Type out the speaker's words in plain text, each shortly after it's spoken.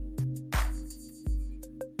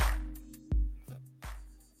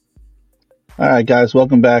All right, guys,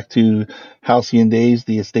 welcome back to Halcyon Days,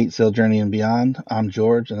 the estate sale journey and beyond. I'm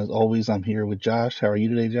George, and as always, I'm here with Josh. How are you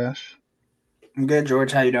today, Josh? I'm good,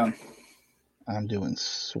 George. How you doing? I'm doing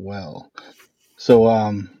swell. So,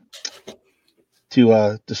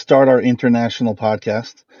 to start our international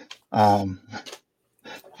podcast, um,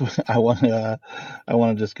 I want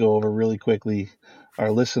to just go over really quickly our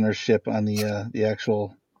listenership on the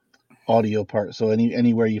actual audio part. So,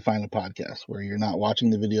 anywhere you find a podcast where you're not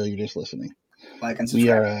watching the video, you're just listening. Like and We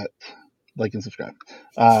are subscribe. at like and subscribe.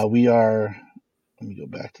 We are. Let me go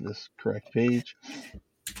back to this correct page.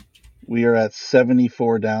 We are at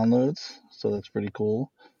 74 downloads, so that's pretty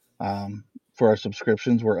cool. For our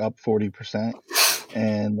subscriptions, we're up 40%,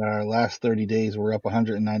 and our last 30 days, we're up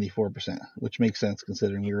 194%, which makes sense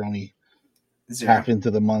considering we were only Zero. half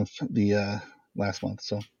into the month, the last month.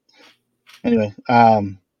 So, anyway,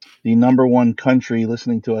 the number one country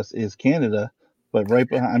listening to us is Canada, but right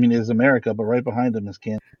behind, I mean, is America, but right behind them is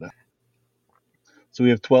Canada. So we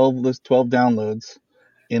have 12 downloads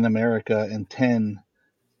in America and 10.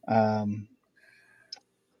 Um,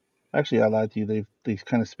 Actually, I lied to you. They've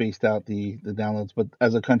kind of spaced out the downloads, but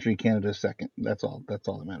as a country, Canada's second. That's all. That's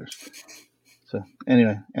all that matters. So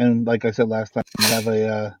anyway, and like I said last time,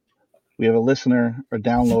 we have a listener or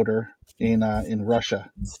downloader in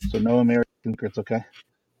Russia. So no American secrets, okay?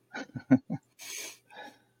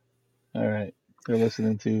 All right. They're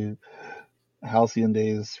listening to Halcyon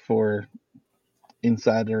Days for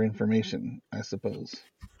insider information, I suppose.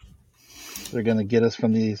 They're gonna get us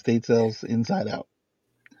from the estate sales inside out.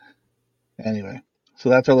 Anyway, so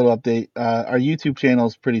that's our little update. Our YouTube channel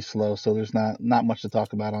is pretty slow, so there's not much to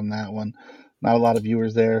talk about on that one. Not a lot of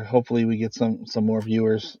viewers there. Hopefully, we get some more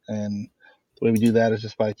viewers, and the way we do that is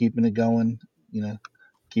just by keeping it going. You know,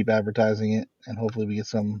 keep advertising it, and hopefully, we get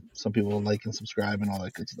some people to like and subscribe and all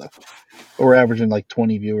that good stuff. But we're averaging like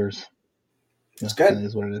 20 viewers. It's Kind good. of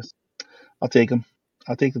is what it is. I'll take them.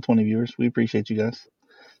 I'll take the 20 viewers. We appreciate you guys.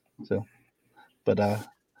 So, but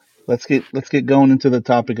let's get going into the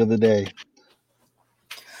topic of the day.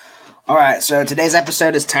 All right. So today's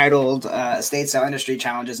episode is titled "Estate Sale Industry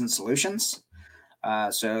Challenges and Solutions."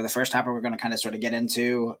 So the first topic we're going to kind of sort of get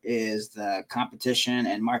into is the competition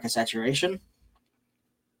and market saturation.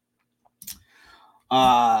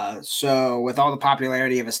 So with all the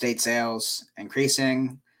popularity of estate sales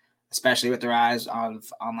increasing, especially with the rise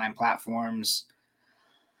of online platforms,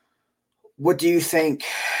 what do you think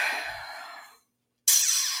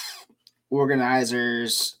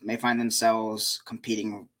organizers may find themselves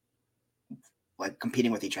competing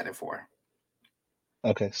with each other for?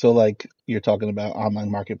 Okay, so like you're talking about online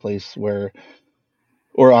marketplace where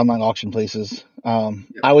or online auction places. Yep.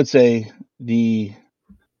 I would say the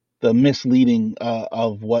misleading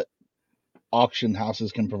of what auction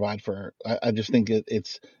houses can provide for. I just think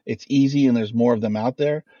it's easy and there's more of them out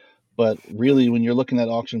there. But really, when you're looking at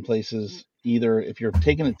auction places, either if you're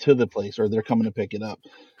taking it to the place or they're coming to pick it up,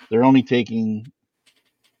 they're only taking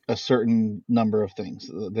a certain number of things.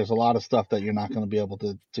 There's a lot of stuff that you're not going to be able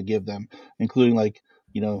to give them, including like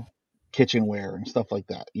you know kitchenware and stuff like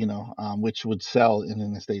that. Which would sell in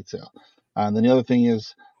an estate sale. And then the other thing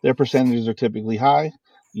is their percentages are typically high.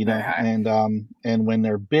 Very high. And when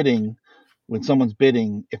they're bidding, when someone's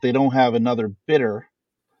bidding, if they don't have another bidder,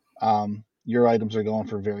 your items are going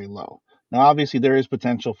for very low. Now, obviously, there is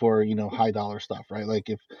potential for high dollar stuff, right? Like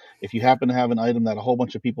if you happen to have an item that a whole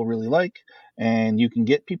bunch of people really like, and you can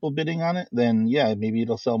get people bidding on it, then yeah, maybe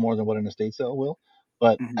it'll sell more than what an estate sale will.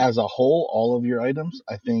 But Mm-hmm. as a whole, all of your items,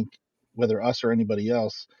 I think, whether us or anybody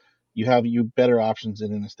else, you better options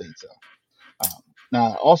in an estate sale.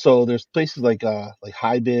 Now, also, there's places like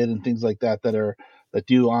High Bid and things like that that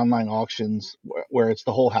do online auctions where it's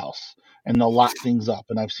the whole house and they'll lot things up.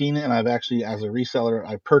 And I've seen it, and I've actually, as a reseller,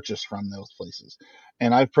 I purchased from those places,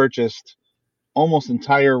 and I've purchased almost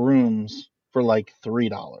entire rooms for like $3.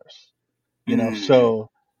 Mm-hmm. So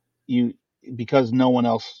you because no one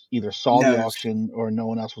else either saw the Knows. auction or no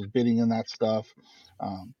one else was bidding in that stuff.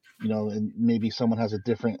 And maybe someone has a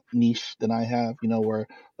different niche than I have. Where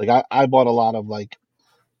like I bought a lot of like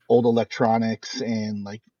old electronics and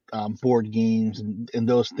like board games and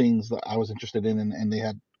those things that I was interested in, and they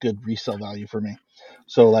had good resale value for me.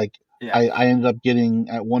 So like Yeah. I ended up getting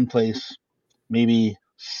at one place maybe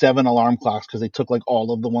 7 alarm clocks because they took like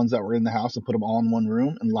all of the ones that were in the house and put them all in one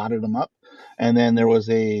room and lotted them up. And then there was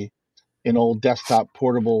an old desktop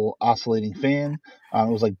portable oscillating fan. It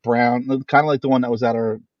was like brown, kind of like the one that was at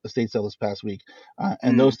our estate sale this past week.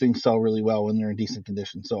 And Mm. those things sell really well when they're in decent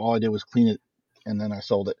condition. So all I did was clean it and then I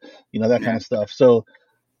sold it, that kind Yeah. of stuff. So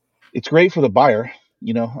it's great for the buyer,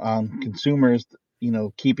 consumers,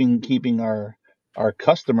 keeping our our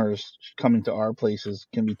customers coming to our places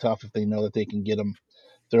can be tough if they know that they can get them.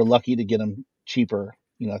 They're lucky to get them cheaper,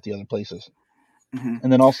 at the other places. Hmm.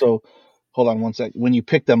 And then also, hold on one sec. When you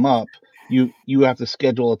pick them up, you have to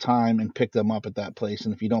schedule a time and pick them up at that place.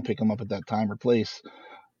 And if you don't pick them up at that time or place,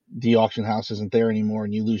 the auction house isn't there anymore,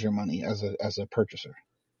 and you lose your money as a purchaser.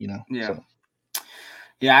 Yeah. So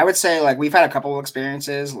Yeah, I would say like we've had a couple of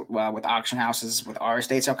experiences with auction houses with our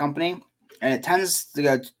estate sale company, and it tends to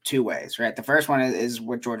go two ways, right? The first one is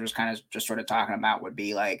what George was kind of just sort of talking about would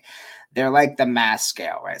be like they're like the mass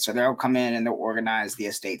scale, right? So they'll come in and they'll organize the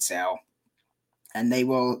estate sale, and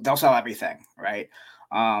they'll sell everything, right?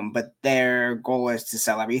 But their goal is to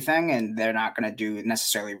sell everything, and they're not going to do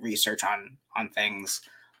necessarily research on things.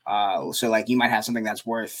 So like you might have something that's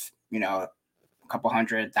worth a couple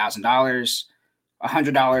 $100,000,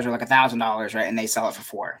 $100 or like $1,000, right? And they sell it for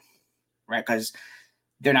four, right? Because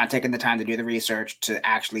they're not taking the time to do the research to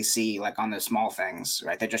actually see like on the small things,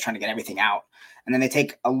 right? They're just trying to get everything out, and then they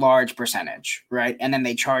take a large percentage, right? And then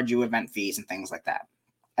they charge you event fees and things like that.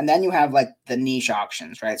 And then you have like the niche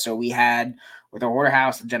auctions, right? So we had with our order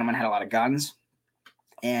house, the gentleman had a lot of guns,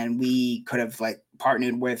 and we could have like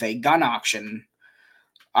partnered with a gun auctioneer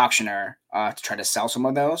to try to sell some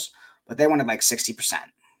of those, but they wanted like 60%,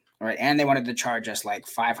 right? And they wanted to charge us like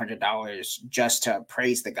 $500 just to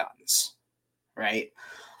appraise the guns, right?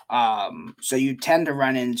 So you tend to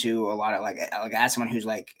run into a lot of like as someone who's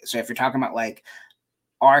like, so if you're talking about like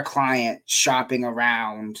our client shopping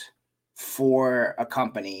around for a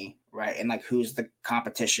company, right? And like who's the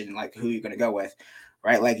competition, like who you're gonna go with,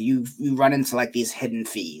 right? Like you run into like these hidden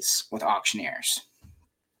fees with auctioneers,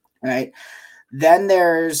 right? Then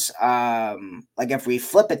there's like if we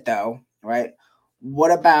flip it though, right?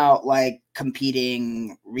 What about like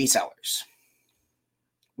competing resellers?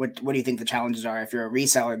 What do you think the challenges are if you're a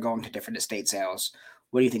reseller going to different estate sales?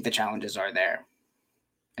 What do you think the challenges are there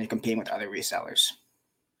and competing with other resellers?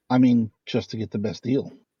 I mean, just to get the best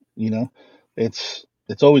deal, you know, it's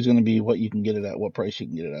always going to be what you can get it at, what price you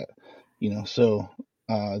can get it at, So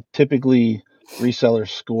typically resellers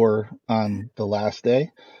score on the last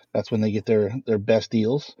day. That's when they get their best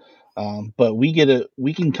deals. But we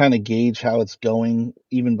can kind of gauge how it's going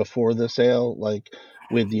even before the sale, like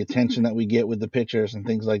with the attention that we get with the pictures and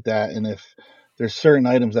things like that. And if there's certain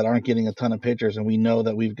items that aren't getting a ton of pictures, and we know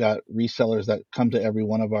that we've got resellers that come to every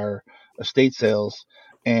one of our estate sales,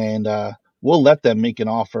 and we'll let them make an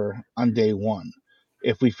offer on day one.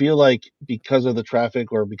 If we feel like because of the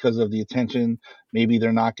traffic or because of the attention, maybe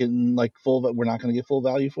they're not getting like full, we're not going to get full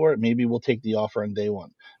value for it. Maybe we'll take the offer on day one.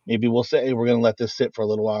 Maybe we'll say, hey, we're going to let this sit for a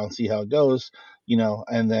little while and see how it goes,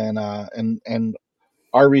 and then and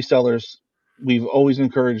our resellers, we've always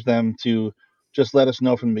encouraged them to just let us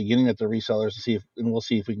know from the beginning that they're resellers to see if, and we'll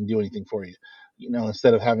see if we can do anything for you,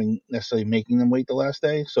 instead of having necessarily making them wait the last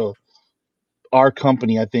day. So our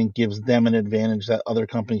company, I think, gives them an advantage that other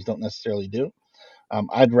companies don't necessarily do.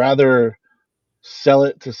 I'd rather sell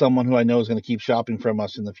it to someone who I know is going to keep shopping from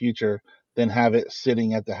us in the future than have it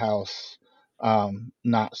sitting at the house,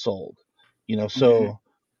 not sold. Mm-hmm. So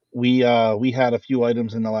we had a few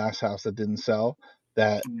items in the last house that didn't sell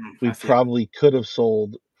that we I feel. probably could have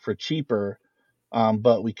sold for cheaper,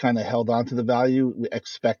 but we kind of held on to the value,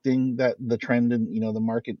 expecting that the trend and the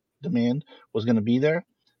market demand was going to be there,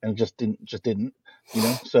 and it just didn't.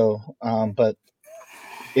 So but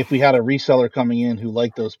if we had a reseller coming in who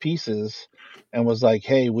liked those pieces and was like,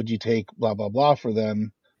 hey, would you take blah blah blah for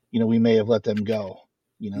them, we may have let them go.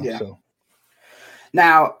 Yeah. So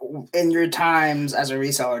Now, in your times as a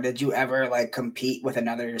reseller, did you ever like compete with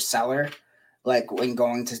another seller? Like when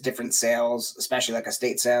going to different sales, especially like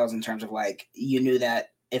estate sales, in terms of like you knew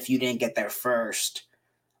that if you didn't get there first,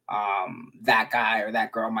 that guy or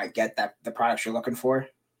that girl might get that the products you're looking for.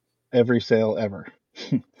 every sale ever.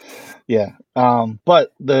 Yeah.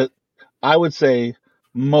 But I would say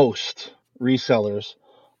most resellers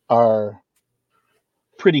are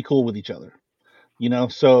pretty cool with each other.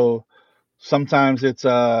 So sometimes it's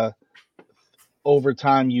over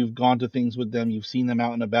time you've gone to things with them, you've seen them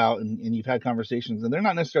out and about, and you've had conversations, and they're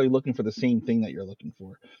not necessarily looking for the same thing that you're looking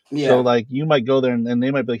for. So Yeah. like you might go there, and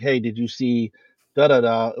they might be like, hey, did you see da da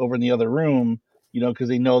da over in the other room, because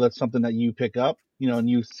they know that's something that you pick up, and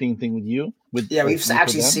you same thing with you Yeah, with we've with for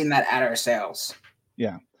actually them. seen that at our sales.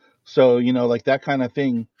 Yeah. So like that kind of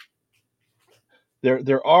thing.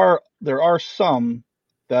 There are some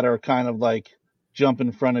that are kind of like jump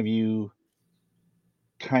in front of you,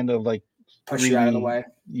 kind of like Push you out of the really. way.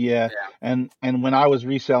 Yeah. Yeah. And when I was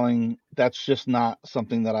reselling, that's just not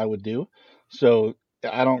something that I would do. So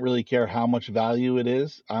I don't really care how much value it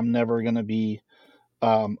is. I'm never going to be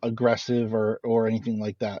aggressive or anything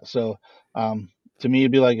like that. So to me,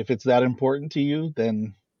 it'd be like, if it's that important to you,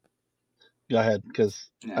 then go ahead, because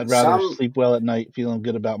Yeah, I'd rather sleep well at night feeling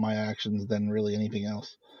good about my actions than really anything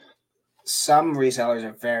else. some resellers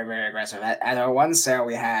are very, very aggressive. At our one sale,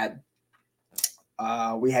 we had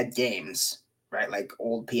games, right, like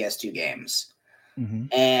old PS2 games, Hmm.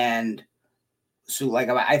 and so like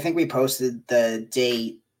I think we posted the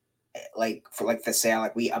date like for like the sale,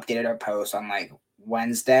 like we updated our post on like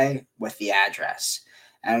Wednesday with the address.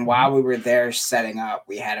 And Hmm. while we were there setting up,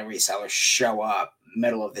 we had a reseller show up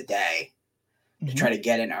middle of the day to Hmm. try to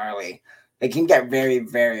get in early. They can get very,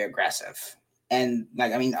 very aggressive. And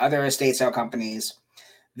like, I mean, other estate sale companies,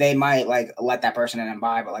 they might like let that person in and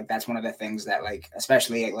buy, but like that's one of the things that like,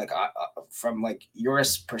 especially like from like your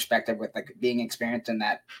perspective with like being experienced in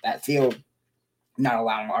that field, not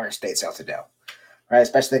allowing our estate sale to do, right?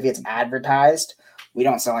 Especially if it's advertised, we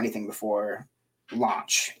don't sell anything before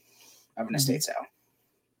launch of an Hmm. estate sale.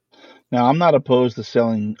 Now, I'm not opposed to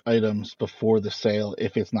selling items before the sale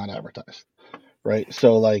if it's not advertised, right?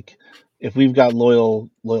 So, like, if we've got loyal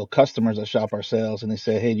customers that shop our sales and they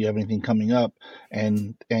say, "Hey, do you have anything coming up?"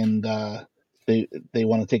 and they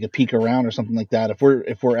want to take a peek around or something like that. If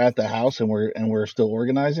we're at the house and we're still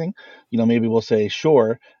organizing, maybe we'll say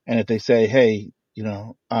sure. And if they say, "Hey,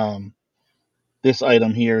 this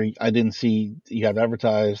item here, I didn't see you have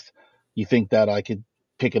advertised. You think that I could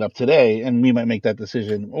pick it up today?" And we might make that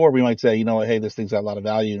decision, or we might say, hey, this thing's got a lot of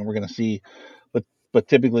value, and we're going to see. But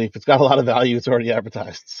typically, if it's got a lot of value, it's already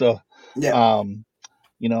advertised. So, Yep. um,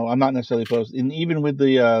 I'm not necessarily opposed. And even with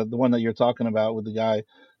the one that you're talking about with the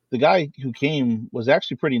guy who came was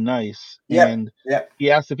actually pretty nice, Yep. and Yep. he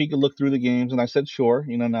asked if he could look through the games, and I said sure,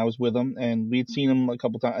 and I was with him, and we'd seen him a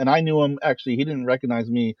couple times, and I knew him actually. He didn't recognize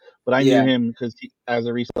me, but I knew Yeah. him because as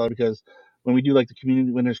a reseller, because when we do like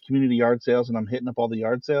when there's community yard sales, and I'm hitting up all the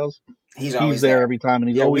yard sales, He's he's always there there. every time, and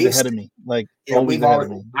he's Yeah, always ahead of me, like always we've ahead always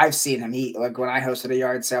of me. I've seen him. He like when I hosted a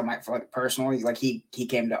yard sale, my for like personally, like he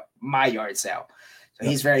came to my yard sale, so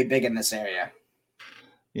Yep. he's very big in this area.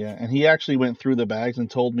 Yeah, and he actually went through the bags and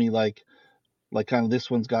told me like kind of, this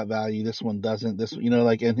one's got value, this one doesn't, this,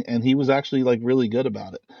 like, and he was actually like really good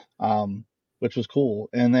about it, which was cool.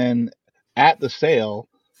 And then at the sale,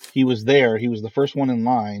 he was there, he was the first one in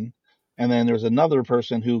line. And then there's another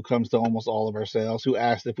person who comes to almost all of our sales who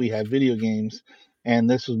asked if we had video games, and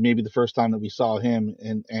this was maybe the first time that we saw him,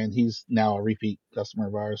 and he's now a repeat customer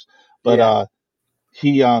of ours. But Yeah.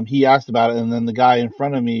 he asked about it, and then the guy in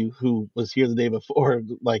front of me who was here the day before,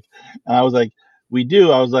 like, and I was like, we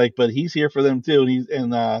do. I was like, but he's here for them too,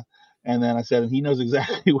 and and then I said, and he knows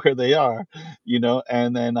exactly where they are,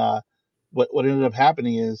 and then what ended up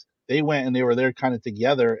happening is they went and they were there kind of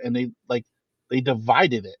together, and they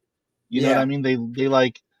divided it. You know what I Yeah. mean? They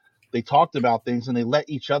like they talked about things, and they let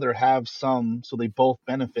each other have some, so they both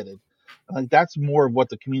benefited. Like, that's more of what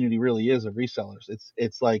the community really is of resellers.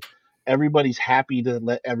 It's like everybody's happy to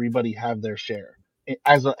let everybody have their share,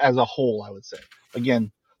 as a whole, I would say.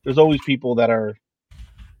 Again, there's always people that are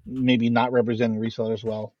maybe not representing resellers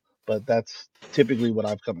well, but that's typically what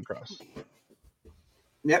I've come across.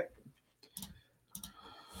 Yep.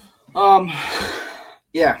 Um.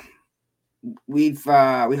 Yeah. We've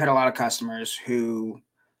had a lot of customers who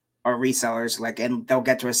are resellers, like, and they'll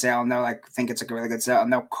get to a sale and they'll like think it's like a really good sale,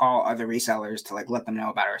 and they'll call other resellers to like let them know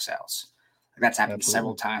about our sales. Like, that's happened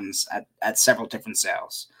several Absolutely. times at several different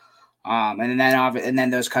sales. And then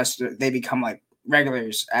those customers, they become like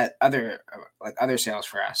regulars at other sales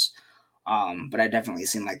for us. But I definitely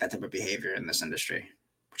seen like that type of behavior in this industry,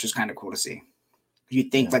 which is kind of cool to see. You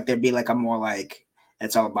think Yeah. like there'd be like a more like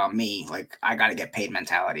it's all about me, like I got to get paid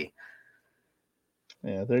mentality.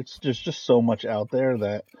 Yeah. There's just so much out there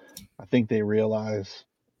that I think they realize.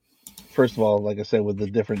 First of all, like I said, with the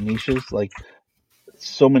different niches, like,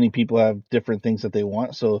 so many people have different things that they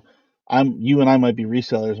want. So you and I might be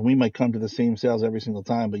resellers, and we might come to the same sales every single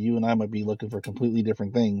time, but you and I might be looking for completely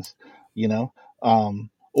different things, you know?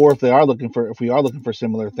 Or if we are looking for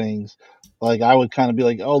similar things, like, I would kind of be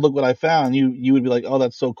like, "Oh, look what I found." You would be like, "Oh,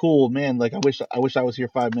 that's so cool, man. Like, I wish I was here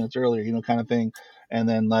 5 minutes earlier," kind of thing. And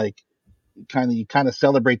then, like, you kind of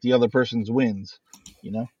celebrate the other person's wins,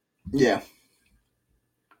 you know? Yeah.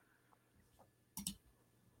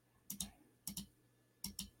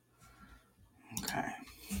 Okay.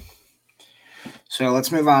 So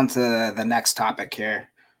let's move on to the next topic here,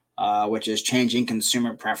 which is changing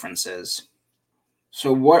consumer preferences.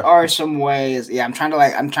 So what are some ways? Yeah, I'm trying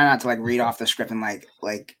not to like read off the script and like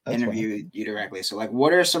That's fine. interview you directly. So like,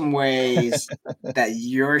 what are some ways that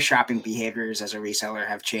your shopping behaviors as a reseller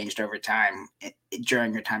have changed over time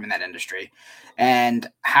during your time in that industry, and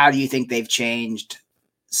how do you think they've changed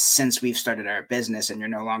since we've started our business and you're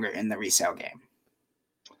no longer in the resale game?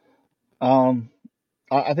 Um,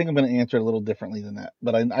 I think I'm going to answer it a little differently than that,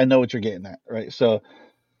 but I know what you're getting at, right? So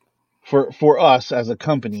for us as a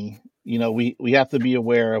company, we have to be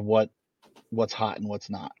aware of what's hot and what's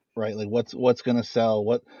not, right? Like what's going to sell,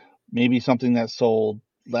 what maybe something that sold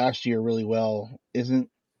last year really well isn't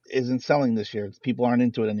selling this year. People aren't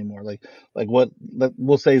into it anymore. Like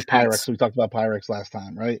we'll say Pyrex. Trends. We talked about Pyrex last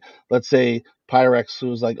time, right? Let's say Pyrex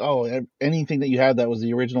was like, oh, anything that you had that was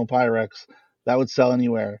the original Pyrex that would sell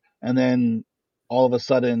anywhere, and then all of a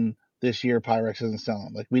sudden this year Pyrex isn't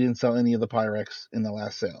selling. Like we didn't sell any of the Pyrex in the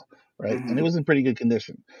last sale, right? And it Hmm. was in pretty good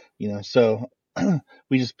condition, so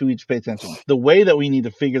we just pay attention. The way that we need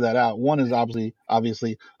to figure that out, one is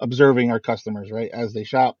obviously observing our customers, right, as they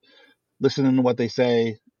shop, listening to what they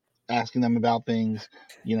say, asking them about things,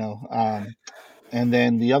 you know. And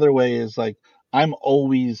then the other way is like I'm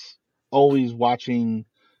always watching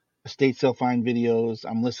estate sale find videos.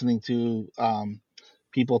 I'm listening to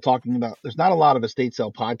people talking about. There's not a lot of estate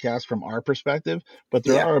sale podcasts from our perspective, but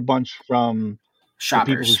there Yeah. are a bunch from the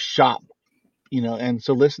people who Shoppers. shop, and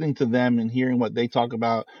so listening to them and hearing what they talk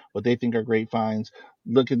about, what they think are great finds,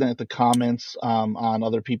 looking at the comments on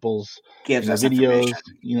other people's Gives us videos,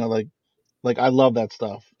 information. like I love that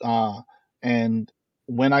stuff. And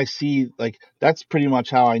when I see, like, that's pretty much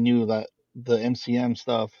how I knew that the MCM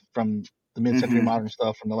stuff from the mid-century Hmm. modern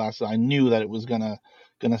stuff from the last, I knew that it was gonna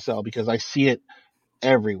sell because I see it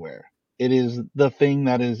everywhere. It is the thing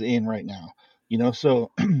that is in right now.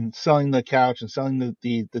 So selling the couch and selling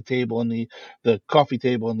the table and the coffee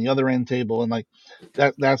table and the other end table and like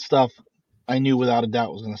that stuff I knew without a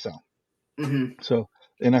doubt was going to sell. Hmm. So,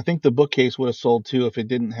 and I think the bookcase would have sold too if it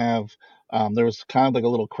didn't have there was kind of like a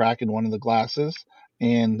little crack in one of the glasses,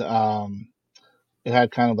 and it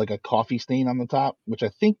had kind of like a coffee stain on the top, which I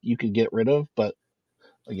think you could get rid of, but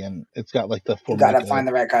again, it's got like the You got to Formica. find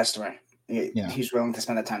the right customer. Yeah. He's willing to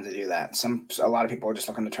spend the time to do that. A lot of people are just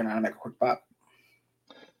looking to turn around and make a quick buck.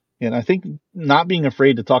 And I think not being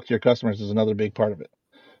afraid to talk to your customers is another big part of it.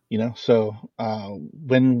 So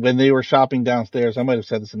when they were shopping downstairs, I might have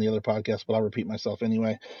said this in the other podcast, but I'll repeat myself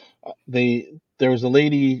anyway. There was a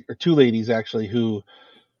lady or two ladies actually who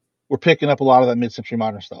were picking up a lot of that mid-century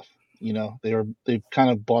modern stuff. They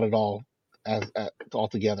kind of bought it all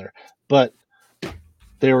together, but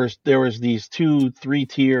there was these 2 3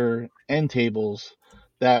 tier end tables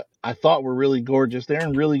that I thought were really gorgeous. They're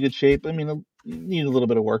in really good shape. I mean, need a little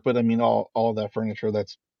bit of work, but I mean, all of that furniture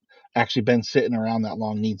that's actually been sitting around that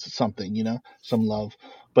long needs something, some love.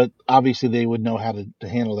 But obviously they would know how to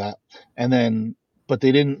handle that. And then, but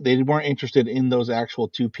they weren't interested in those actual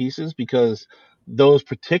 2 pieces because those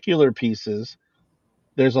particular pieces,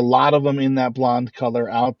 there's a lot of them in that blonde color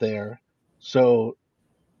out there. So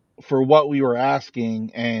for what we were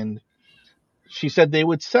asking, and she said they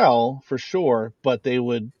would sell for sure, but they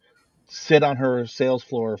would sit on her sales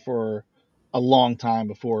floor for a long time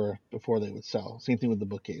before they would sell. Same thing with the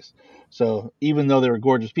bookcase. So even though they were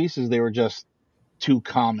gorgeous pieces, they were just too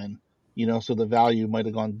common, so the value might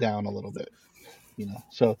have gone down a little bit,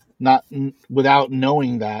 So not without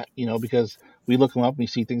knowing that, because we look them up, we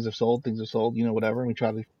see things have sold, whatever, and we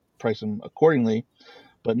try to price them accordingly,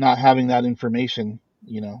 but not having that information,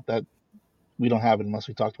 that we don't have it unless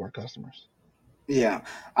we talk to our customers. Yeah,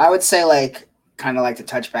 I would say like kind of like to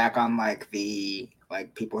touch back on like the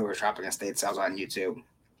like people who are shopping estate sales on YouTube.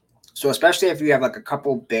 So especially if you have like a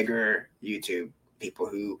couple bigger YouTube people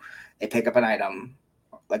who they pick up an item,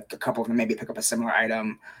 like a couple of them maybe pick up a similar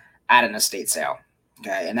item at an estate sale,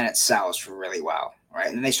 okay, and then it sells really well, right?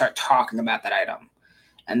 And then they start talking about that item,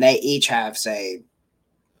 and they each have say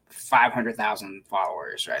 500,000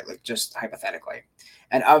 followers, right? Like just hypothetically.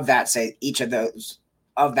 And of that, say each of those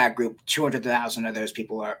of that group, 200,000 of those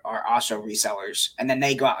people are also resellers. And then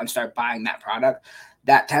they go out and start buying that product.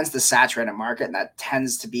 That tends to saturate a market. And that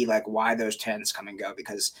tends to be like why those trends come and go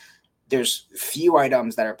because there's few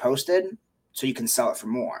items that are posted. So you can sell it for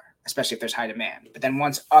more, especially if there's high demand. But then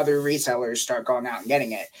once other resellers start going out and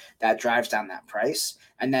getting it, that drives down that price.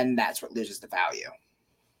 And then that's what loses the value.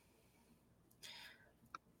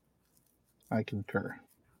 I concur.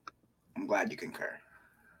 I'm glad you concur.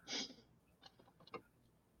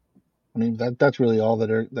 I mean, that's really all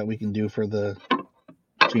that we can do for the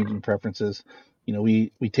changing preferences.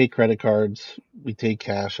 We take credit cards, we take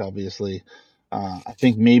cash, obviously. I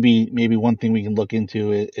think maybe one thing we can look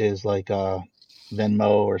into is like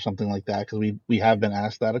Venmo or something like that because we have been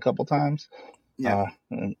asked that a couple times. Yeah.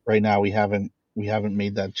 And right now we haven't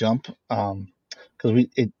made that jump because we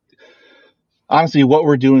it honestly what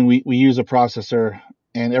we're doing we use a processor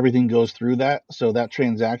and everything goes through that, so that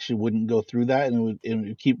transaction wouldn't go through that, and it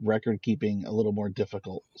would keep record keeping a little more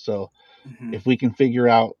difficult. So Mm-hmm. if we can figure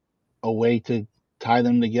out a way to tie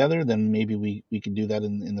them together, then maybe we could do that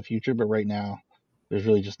in the future. But right now, there's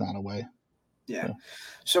really just not a way. Yeah. So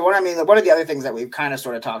So what I mean, one of the other things that we've kind of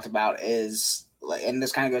sort of talked about is like, and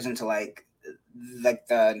this kind of goes into like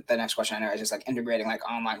the next question I know is just like integrating like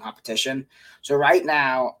online competition. So right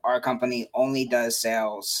now, our company only does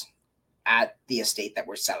sales at the estate that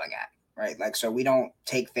we're selling at, right? Like, so we don't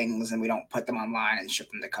take things and we don't put them online and ship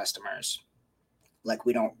them to customers. Like,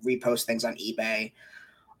 we don't repost things on eBay.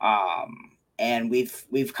 And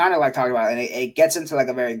we've kind of like talked about it, and it gets into like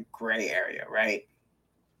a very gray area, right?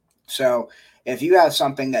 So if you have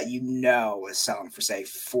something that you know is selling for say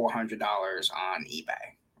 $400 on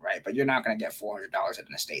eBay, right? But you're not going to get $400 at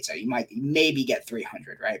an estate sale. You might maybe get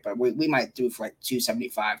 300, right? But we might do it for like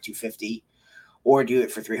 275, 250, or do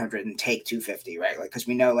it for 300 and take 250, right? Like, because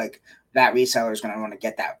we know like that reseller is going to want to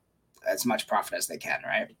get that as much profit as they can,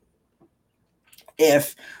 right?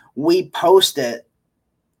 If we post it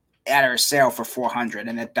at our sale for 400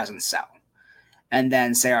 and it doesn't sell, and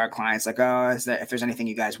then say our clients like, oh, is there, if there's anything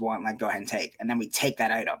you guys want, like go ahead and take, and then we take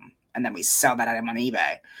that item and then we sell that item on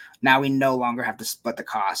eBay. Now we no longer have to split the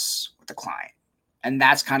costs with the client, and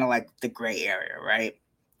that's kind of like the gray area, right?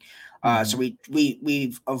 So hmm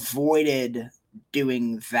we've avoided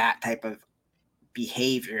doing that type of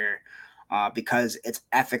behavior because it's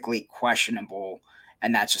ethically questionable,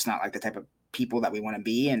 and that's just not like the type of people that we want to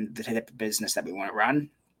be and the type of business that we want to run.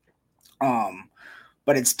 Um,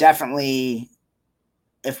 but it's definitely,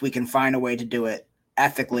 if we can find a way to do it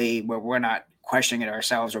ethically where we're not questioning it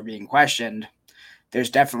ourselves or being questioned,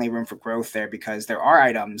 there's definitely room for growth there because there are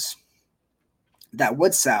items that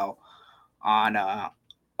would sell on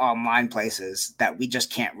online places that we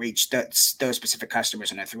just can't reach those specific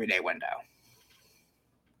customers in a 3-day window.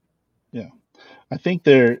 yeah, I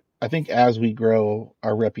think as we grow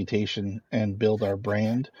our reputation and build our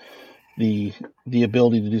brand, the the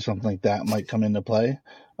ability to do something like that might come into play.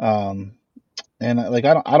 Um, and like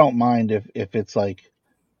I don't mind if it's like,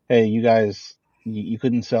 hey, you guys, you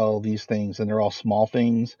couldn't sell these things, and they're all small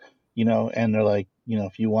things, and they're like,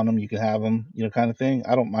 if you want them, you can have them, kind of thing.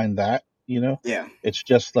 I don't mind that. Yeah, It's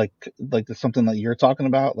just like the, something that you're talking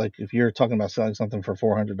about. Like if you're talking about selling something for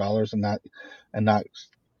 $400 and not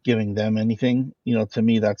giving them anything, to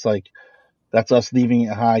me that's us leaving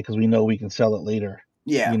it high because we know we can sell it later,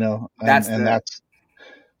 yeah, and that's and the that's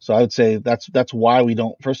so I would say that's why we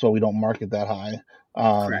don't. First of all, we don't market that high,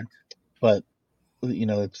 correct. but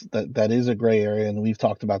it's that is a gray area, and we've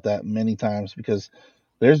talked about that many times because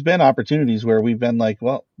there's been opportunities where we've been like,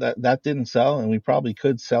 well, that didn't sell, and we probably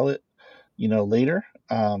could sell it, later.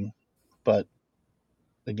 But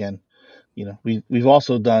again, we've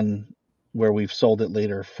also done where we've sold it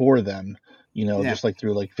later for them, Yeah, just like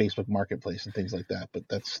through like Facebook Marketplace and things like that. But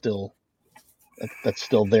that's still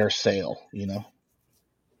their sale.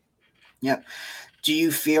 yep. Do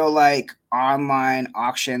you feel like online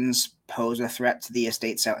auctions pose a threat to the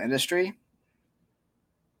estate sale industry?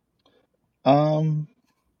 Um,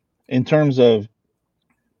 in terms of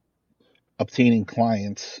obtaining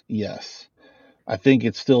clients, yes. I think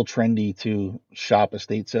it's still trendy to shop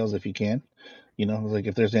estate sales if you can. Like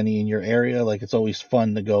if there's any in your area, like it's always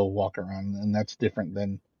fun to go walk around, and that's different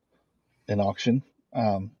than an auction.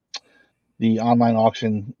 Um, the online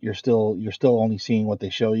auction, you're still only seeing what they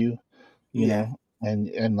show you, you Yeah, know,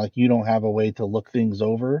 and like you don't have a way to look things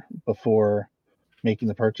over before making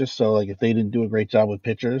the purchase. So like if they didn't do a great job with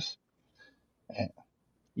pictures, eh,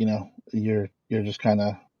 you're just kind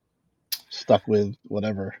of stuck with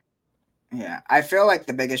whatever. yeah. I feel like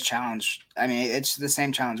the biggest challenge. I mean, it's the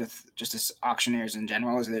same challenge with just as auctioneers in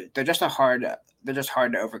general. Is that they're just hard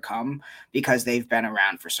to overcome because they've been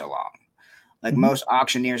around for so long. Like hmm most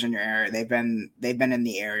auctioneers in your area, they've been in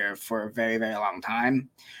the area for a very very long time.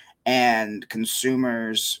 And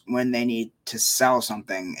consumers, when they need to sell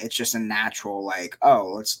something, it's just a natural like,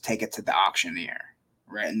 oh, let's take it to the auctioneer,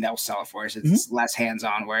 right? And they'll sell it for us. hmm It's less hands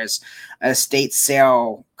on. Whereas a estate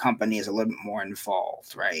sale company is a little bit more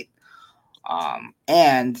involved, right?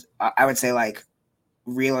 And I would say like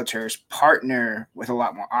realtors partner with a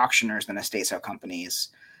lot more auctioneers than estate sale companies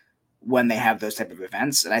when they have those type of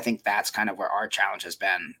events. And I think that's kind of where our challenge has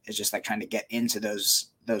been, is just like trying to get into those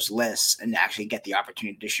lists and actually get the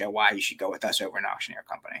opportunity to show why you should go with us over an auctioneer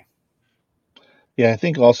company. Yeah, I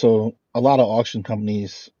think also a lot of auction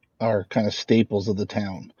companies are kind of staples of the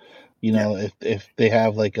town. Yeah, If they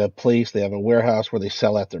have like a place, they have a warehouse where they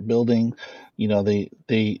sell at their building,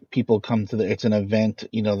 they people come to it's an event,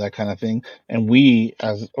 that kind of thing. And we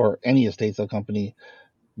as or any estate sale company,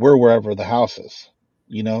 we're wherever the house is.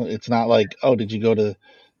 It's not like, oh, did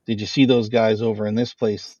you see those guys over in this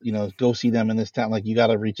place? Go see them in this town. Like you got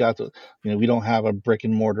to reach out to, we don't have a brick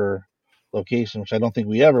and mortar, location, which I don't think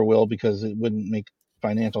we ever will, because it wouldn't make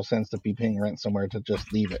financial sense to be paying rent somewhere to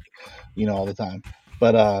just leave it, all the time.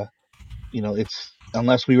 But it's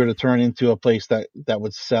unless we were to turn into a place that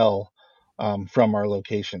would sell from our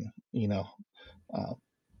location, uh,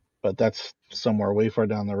 but that's somewhere way far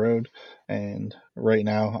down the road. And right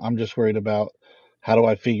now, I'm just worried about how do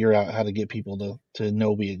I figure out how to get people to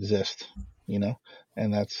know we exist, you know,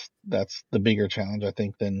 and that's the bigger challenge, I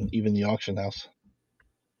think, than even the auction house.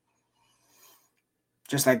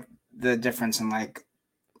 Just like the difference in like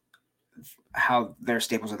how they're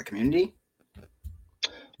staples of the community.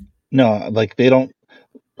 No, like they don't.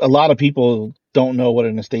 A lot of people don't know what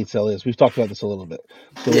an estate sale is. We've talked about this a little bit.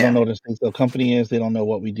 So they don't Yeah, know what an estate sale company is. They don't know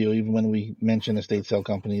what we do. Even when we mention estate sale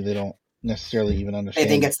company, they don't necessarily even they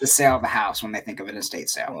think understand it. it's the sale of the house when they think of an estate A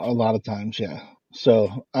sale. lot of times, yeah.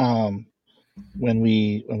 So when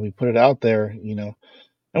we put it out there,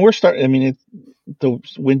 and we're starting. I mean, the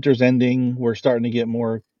winter's ending. We're starting to get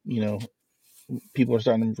more. People are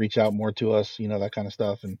starting to reach out more to us. That kind of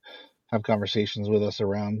stuff, and have conversations with us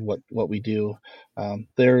around what we do.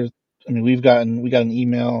 There's, I mean, we got an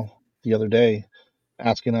email the other day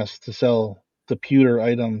asking us to sell the pewter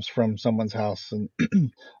items from someone's house, and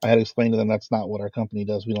I had to explain to them that's not what our company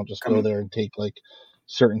does. We don't just go Come, there and take like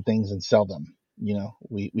certain things and sell them.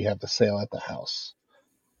 We have the sale at the house.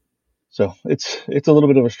 So it's a little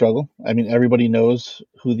bit of a struggle. I mean, everybody knows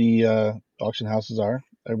who the auction houses are.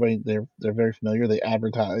 Everybody, they're very familiar. They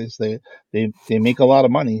advertise. They make a lot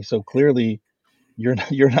of money. So clearly, you're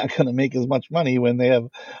not going to make as much money when they have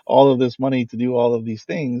all of this money to do all of these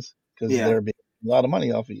things, because yeah. they're making a lot of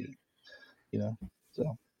money off of you. You know.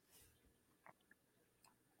 So,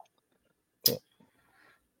 but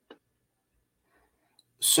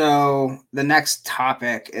So the next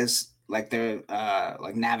topic is like the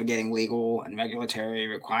like navigating legal and regulatory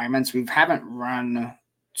requirements. We haven't run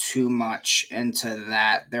too much into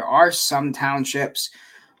that. There are some townships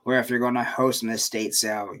where if you're going to host an estate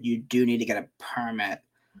sale, you do need to get a permit.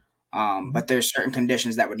 mhm. But there's certain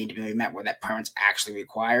conditions that would need to be met where that permit's actually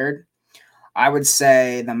required. I would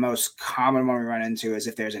say the most common one we run into is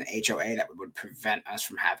if there's an HOA that would prevent us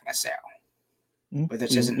from having a sale, but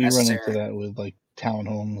this we isn't we run into necessarily. that with like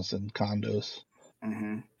townhomes and condos.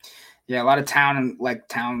 Hmm. Yeah, a lot of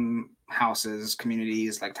town houses,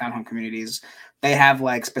 communities, like townhome communities, they have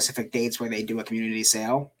like specific dates where they do a community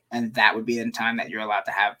sale, and that would be the time that you're allowed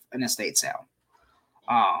to have an estate sale.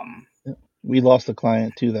 Um, Yeah. We lost a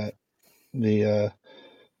client to that. The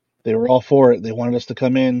They were all for it. They wanted us to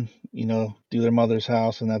come in, do their mother's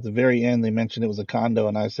house. And at the very end, they mentioned it was a condo.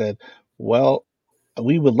 And I said, well,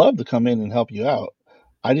 we would love to come in and help you out.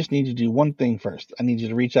 I just need you to do one thing first. I need you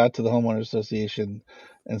to reach out to the homeowner association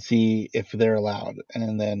and see if they're allowed.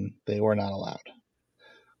 And then they were not allowed.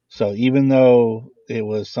 So even though it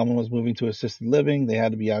was someone was moving to assisted living, they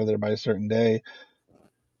had to be out of there by a certain day.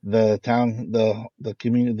 The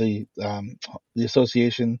community, the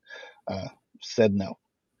association, uh, said no.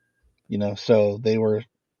 So they were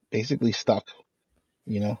basically stuck.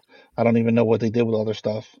 you know I don't even know what they did with all their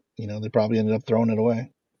stuff. They probably ended up throwing it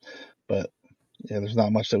away. But yeah, there's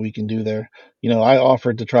not much that we can do there. I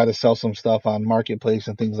offered to try to sell some stuff on marketplace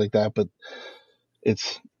and things like that, but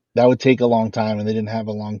it's that would take a long time, and they didn't have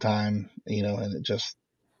a long time, and it just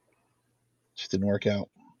didn't work out.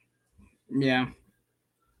 yeah.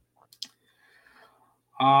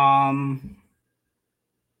 Um,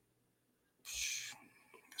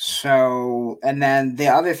 so, and then the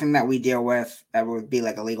other thing that we deal with that would be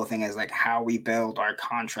like a legal thing is like how we build our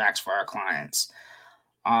contracts for our clients.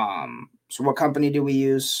 So what company do we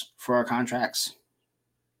use for our contracts?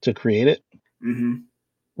 To create it, Mm-hmm.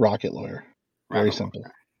 Rocket Lawyer. Very Rocket simple.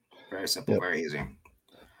 Lawyer. Very simple, Yep. very easy.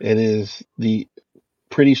 It is the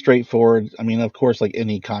pretty straightforward. I mean, of course, like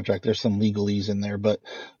any contract, there's some legalese in there, but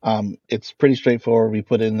it's pretty straightforward. We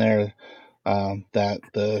put in there that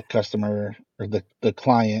the customer or the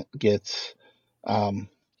client gets um,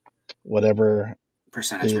 whatever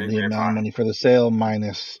Percentage the we the agree amount of upon. money for the sale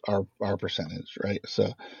minus our percentage, right?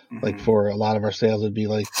 So, like Mm-hmm. for a lot of our sales, it'd be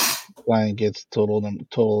like client gets total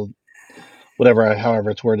whatever,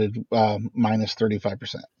 however it's worded, minus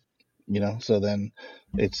 35%. So then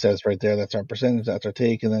it says right there, that's our percentage, that's our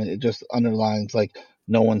take. And then it just underlines like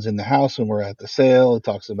no one's in the house when we're at the sale. It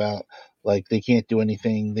talks about like they can't do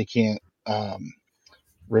anything, they can't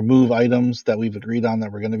remove items that we've agreed on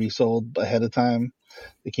that were going to be sold ahead of time.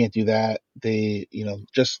 They can't do that. They,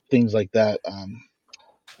 just things like that.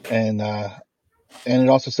 And and it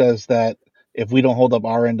also says that if we don't hold up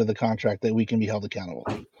our end of the contract, that we can be held accountable.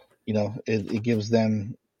 It gives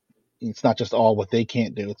them it's not just all what they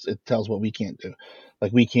can't do. It tells what we can't do.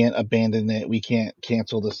 Like we can't abandon it. We can't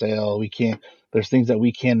cancel the sale. We can't. There's things that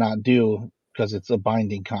we cannot do because it's a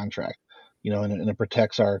binding contract, and it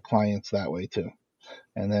protects our clients that way too.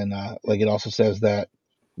 And then like it also says that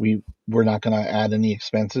we're not going to add any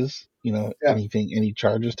expenses, Yeah. any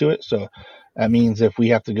charges to it. So that means if we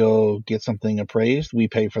have to go get something appraised, we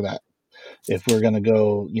pay for that. If we're going to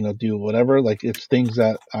go, do whatever, like it's things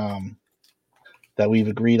that we've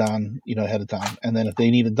agreed on, ahead of time. And then if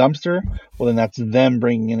they need a dumpster, well, then that's them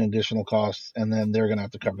bringing in additional costs, and then they're going to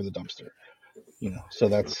have to cover the dumpster. So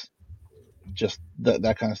that's just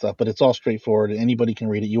that kind of stuff. But it's all straightforward. Anybody can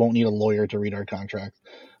read it. You won't need a lawyer to read our contract.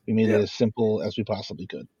 We made it Yeah. as simple as we possibly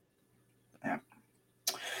could. Yeah.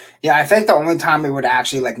 Yeah, I think the only time we would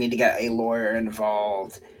actually like need to get a lawyer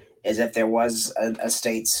involved is if there was a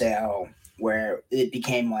state sale where it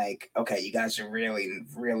became like, okay, you guys are really,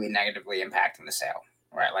 really negatively impacting the sale,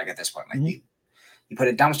 right? Like at this point, like Mm-hmm. you put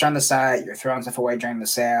a dumpster on the side, you're throwing stuff away during the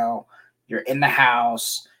sale, you're in the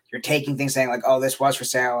house, you're taking things saying like, oh, this was for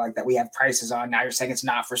sale, like that we have prices on. Now you're saying it's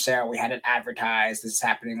not for sale. We had it advertised. This is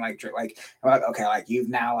happening. Like, okay, like you've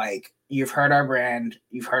now like you've heard our brand,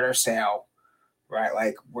 you've heard our sale, right?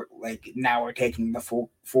 Like we're like now we're taking the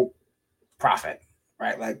full profit,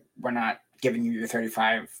 right? Like we're not giving you your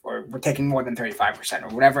 35 or we're taking more than 35% or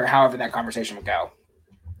whatever, however that conversation would go.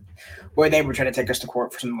 Where they would try to take us to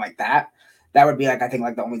court for something like that. That would be like I think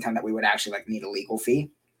like the only time that we would actually like need a legal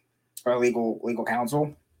fee or legal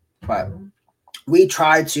counsel. But we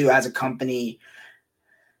try to as a company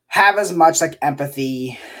have as much like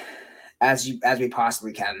empathy as we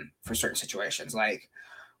possibly can for certain situations. Like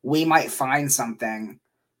we might find something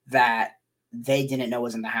that they didn't know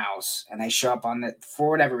was in the house and they show up on the for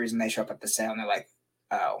whatever reason they show up at the sale and they're like,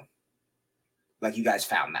 oh, like you guys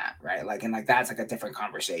found that, right? Like and like that's like a different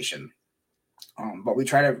conversation. But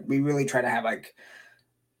we really try to have like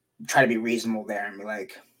try to be reasonable there and be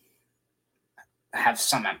like have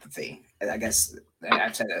some empathy. I guess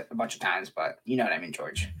I've said it a bunch of times, but you know what I mean,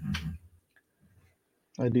 George.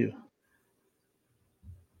 I do.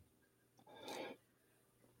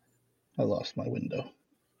 I lost my window.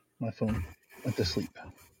 My phone went to sleep.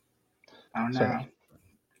 Oh no. Sorry.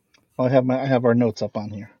 Well, I have our notes up on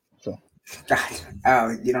here. So God.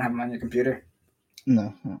 Oh, you don't have them on your computer?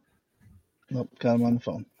 no, no, nope, got them on the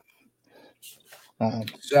phone.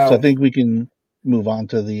 So I So think we can move on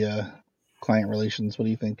to the client relations. What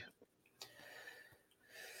do you think?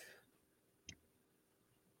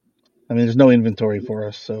 I mean, there's no inventory for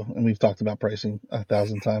us, and we've talked about pricing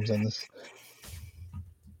 1,000 times on this.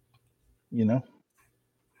 You know,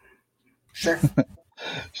 sure.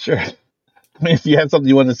 sure. I mean, if you have something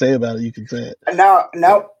you want to say about it, you can say it. No,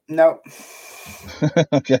 But no, no.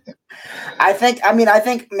 okay. I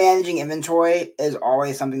think managing inventory is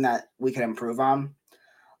always something that we can improve on.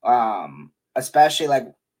 Especially like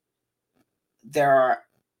there are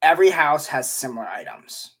every house has similar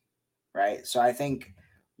items, right? So I think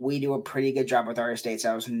we do a pretty good job with our estate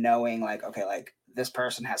sales knowing like, okay, like this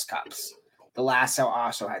person has cups. The last sale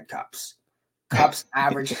also had cups. Cups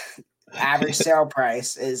average sale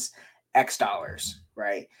price is X dollars,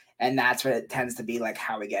 right? And that's what it tends to be like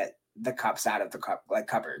how we get the cups out of the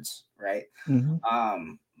cupboards, right? Hmm.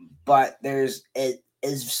 Um, but it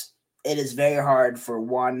is very hard for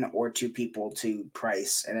one or two people to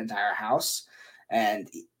price an entire house. And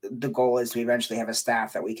the goal is to eventually have a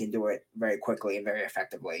staff that we can do it very quickly and very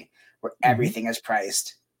effectively, where Hmm. everything is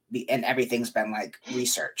priced and everything's been like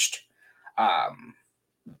researched. Um,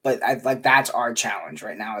 but I like that's our challenge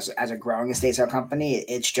right now as a growing estate sale company.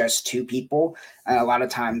 It's just two people, and a lot of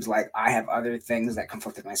times, like I have other things that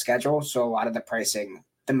conflict with my schedule, so a lot of the pricing,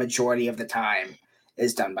 the majority of the time,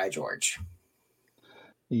 is done by George.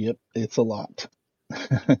 Yep, it's a lot.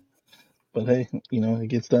 But hey, it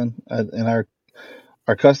gets done, and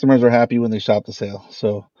our customers are happy when they shop the sale.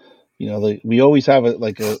 So, we always have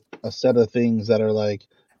a set of things that are like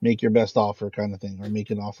make your best offer kind of thing or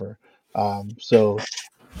make an offer. So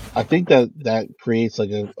I think that creates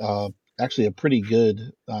like actually a pretty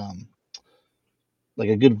good like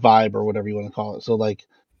a good vibe or whatever you want to call it. So like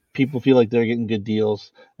people feel like they're getting good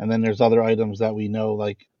deals, and then there's other items that we know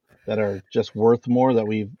like that are just worth more that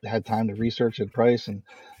we've had time to research and price and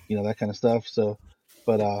that kind of stuff. So,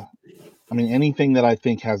 but I mean anything that I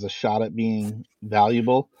think has a shot at being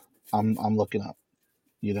valuable, I'm looking up.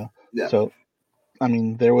 You know, Yeah, so I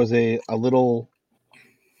mean there was a little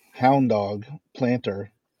hound dog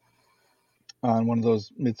planter on one of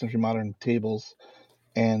those mid-century modern tables,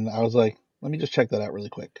 and I was like, let me just check that out really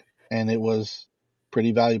quick. And it was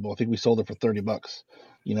pretty valuable. I think we sold it for $30.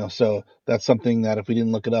 So that's something that if we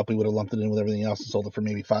didn't look it up, we would have lumped it in with everything else and sold it for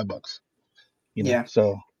maybe $5. Yeah.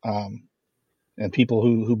 So and people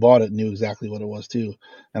who bought it knew exactly what it was too,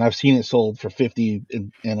 and I've seen it sold for 50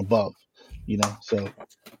 and above. So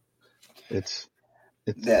it's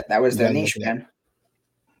That was you their got to look niche, it up. man.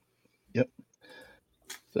 Yep.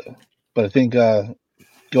 So, but I think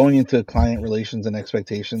going into client relations and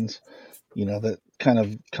expectations, that kind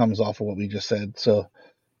of comes off of what we just said. So,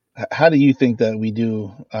 how do you think that we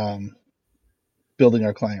do building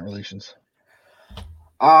our client relations?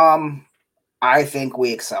 Um, I think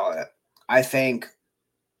we excel at it. I think.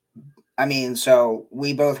 I mean, so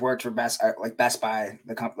we both worked for Best Buy,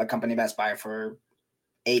 the company Best Buy for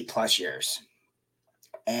 8 plus years,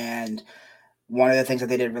 and one of the things that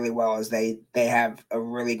they did really well is they have a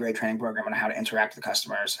really great training program on how to interact with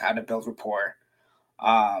customers, how to build rapport.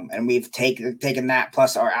 And we've taken that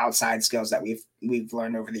plus our outside skills that we've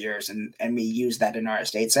learned over the years, and we use that in our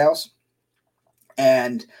estate sales.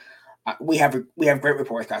 And we have great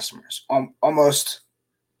rapport with customers. Almost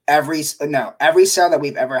every sale that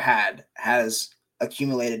we've ever had has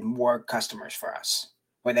accumulated more customers for us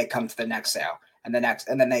when they come to the next sale and the next,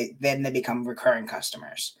 and then they become recurring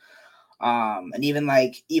customers. And even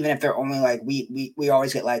if they're only like we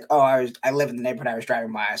always get like, oh, I live in the neighborhood, I was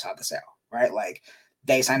driving by, I saw the sale, right? Like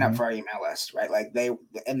they sign up Hmm. for our email list, right? Like they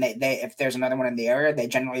if there's another one in the area, they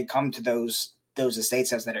generally come to those estate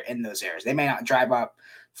sales that are in those areas. They may not drive up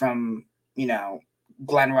from, you know,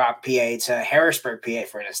 Glen Rock, PA to Harrisburg, PA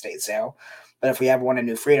for an estate sale, but if we have one in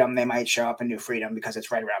New Freedom, they might show up in New Freedom because it's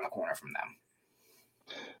right around the corner from them.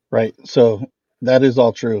 Right. So that is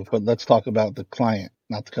all true, but let's talk about the client,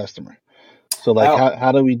 not the customer. So like Oh,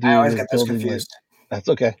 how do we I do always get with those building like confused. that's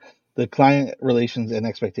okay. The client relations and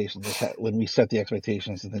expectations, like when we set the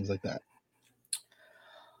expectations and things like that.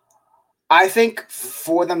 I think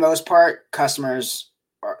for the most part, clients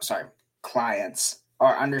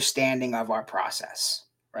are understanding of our process,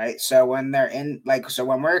 right? So when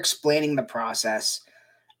we're explaining the process,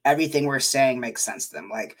 everything we're saying makes sense to them.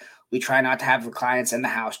 Like we try not to have the clients in the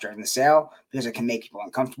house during the sale because it can make people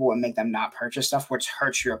uncomfortable and make them not purchase stuff, which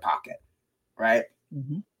hurts your pocket, right?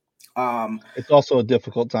 Hmm. Um, It's also a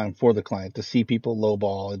difficult time for the client to see people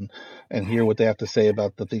lowball and hear what they have to say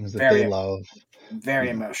about the things that they very, love. very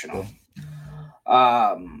emotional. So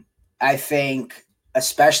Um, I think,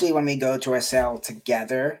 especially when we go to a sale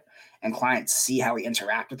together and clients see how we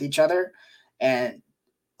interact with each other, and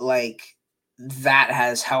like that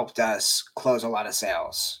has helped us close a lot of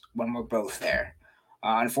sales when we're both there.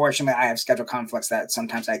 Unfortunately, I have schedule conflicts that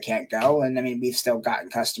sometimes I can't go, and I mean we've still gotten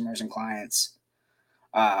customers and clients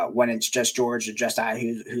when it's just George or just I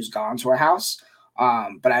who's gone to our house.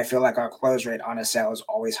 But I feel like our close rate on a sale is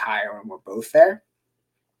always higher when we're both there,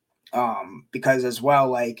 because as well,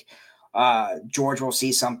 like George will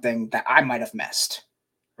see something that I might have missed,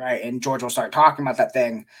 right? And George will start talking about that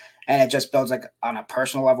thing, and it just builds like on a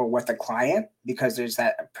personal level with the client because there's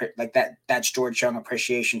that's George showing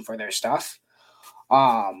appreciation for their stuff.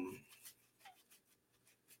 Um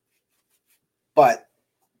but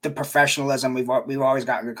the professionalism, we've always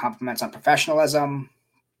gotten good compliments on professionalism,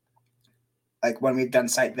 like when we've done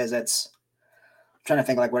site visits. I'm trying to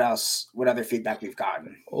think like what other feedback we've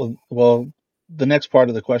gotten. well, the next part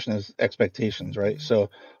of the question is expectations, right? So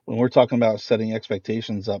when we're talking about setting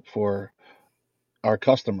expectations up for our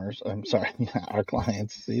customers, I'm sorry, our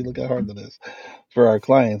clients. See, look how hard that is. For our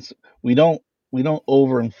clients, we don't we don't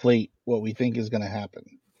overinflate what we think is going to happen.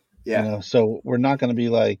 Yeah. So we're not going to be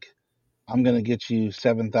like, I'm going to get you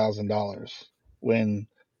 $7,000 when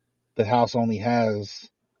the house only has,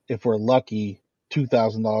 if we're lucky,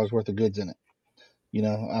 $2,000 worth of goods in it.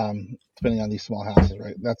 Depending on these small houses,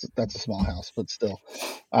 right? That's a small house, but still.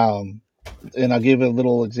 Um, and I'll give a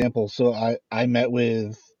little example. So I met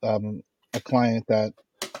with a client that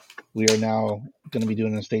we are now going to be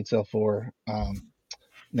doing an estate sale for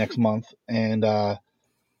next month, and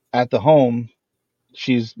at the home,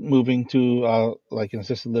 she's moving to like an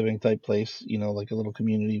assisted living type place, like a little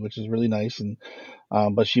community, which is really nice. And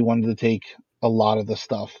but she wanted to take a lot of the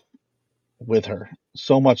stuff with her,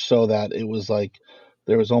 so much so that it was like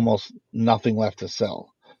there was almost nothing left to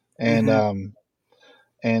sell. And Mm-hmm.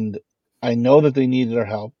 and I know that they needed our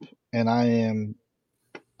help, and I'm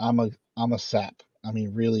a I'm a sap. I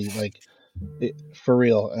mean, really, like for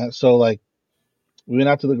real. So like we went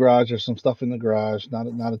out to the garage. There's some stuff in the garage,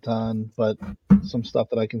 not a ton, but some stuff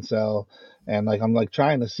that I can sell. And like I'm like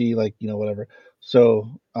trying to see like whatever. So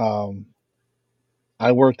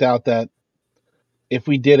I worked out that if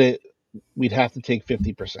we did it, we'd have to take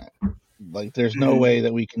 50%. Like there's no Mm-hmm. way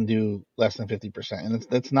that we can do less than 50%. And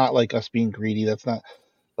that's not like us being greedy. That's not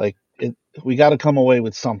like we got to come away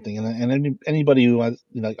with something, and anybody who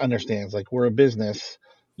understands, like, we're a business,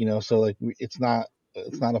 so like it's not a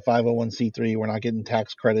 501c3. We're not getting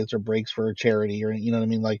tax credits or breaks for a charity, or what I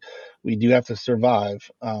mean. Like, we do have to survive.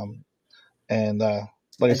 And like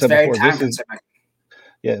I It's said very before, time consuming.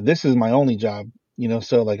 this is my only job.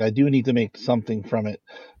 So like I do need to make something from it.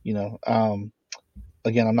 You know,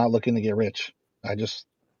 again, I'm not looking to get rich. I just,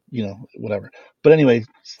 whatever. But anyway,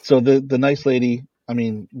 so the nice lady, I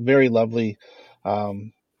mean, very lovely.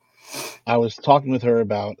 Um, I was talking with her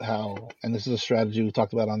about how, and this is a strategy we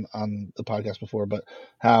talked about on the podcast before, but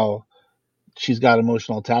how she's got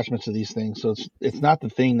emotional attachments to these things. So it's not the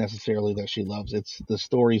thing necessarily that she loves. It's the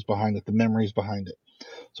stories behind it, the memories behind it.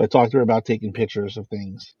 So I talked to her about taking pictures of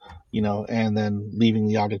things, and then leaving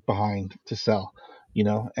the object behind to sell,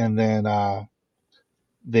 and then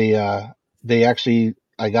they they actually,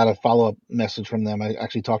 I got a follow up message from them. I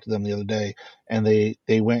actually talked to them the other day, and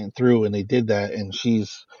they went through and they did that, and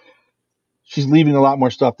she's leaving a lot more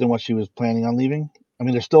stuff than what she was planning on leaving. I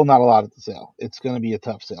mean, there's still not a lot at the sale. It's going to be a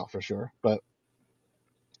tough sale for sure, but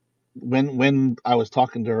when I was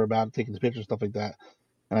talking to her about taking the pictures and stuff like that,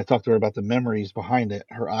 and I talked to her about the memories behind it,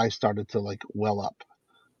 her eyes started to like well up,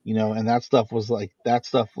 and that stuff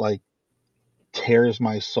like tears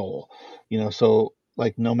my soul, so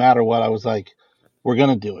like no matter what, I was like, we're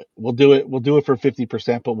gonna do it. We'll do it for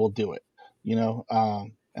 50%, but we'll do it,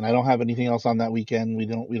 and I don't have anything else on that weekend. We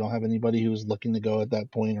don't have anybody who's looking to go at that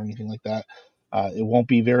point or anything like that. It won't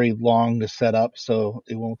be very long to set up, so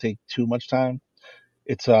it won't take too much time.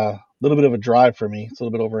 It's a little bit of a drive for me. It's a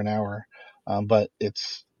little bit over an hour, but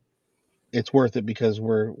it's worth it because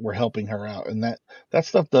we're helping her out, and that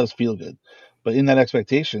stuff does feel good. But in that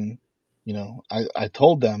expectation, I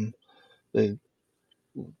told them that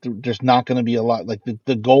there's not going to be a lot. Like,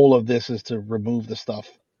 the goal of this is to remove the stuff,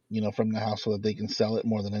 from the house so that they can sell it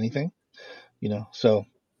more than anything. So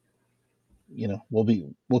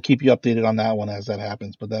we'll keep you updated on that one as that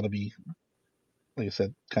happens. But that'll be, like I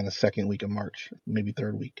said, kind of second week of March, maybe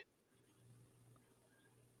third week.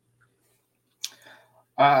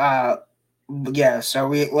 Yeah, so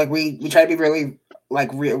we try to be really like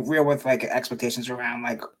real with like expectations around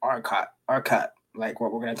like our cut, like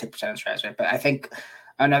what we're gonna take percentage wise, right? But I think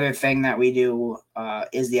another thing that we do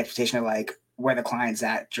is the expectation of like where the client's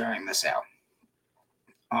at during the sale.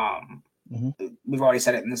 Hmm. We've already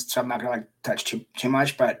said it in this, so I'm not gonna like touch too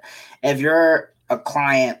much. But if you're a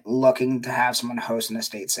client looking to have someone host an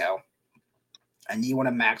estate sale and you want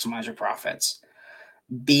to maximize your profits,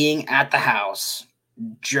 being at the house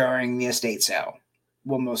during the estate sale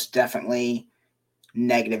will most definitely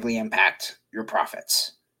negatively impact your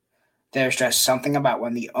profits. There's just something about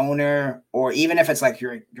when the owner, or even if it's like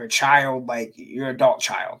your child, like your adult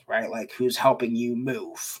child, right, like who's helping you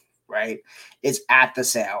move, right, is at the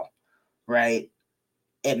sale, right,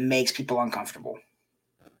 it makes people uncomfortable,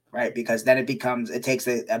 right, because then it takes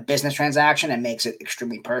a business transaction and makes it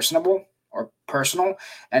extremely personal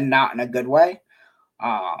and not in a good way.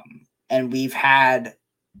 And we've had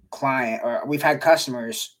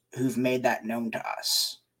customers who've made that known to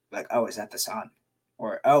us, like, oh, is that the son,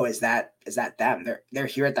 or oh, is that them, they're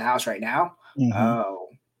here at the house right now. Hmm. Oh,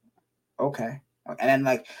 okay. And then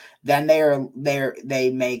like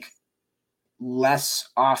they make less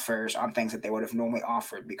offers on things that they would have normally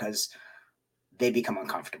offered because they become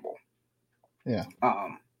uncomfortable. Yeah.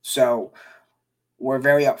 So we're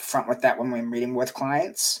very upfront with that when we're meeting with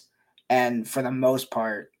clients. And for the most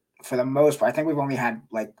part, I think we've only had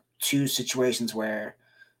like two situations where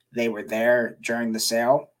they were there during the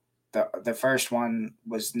sale. The first one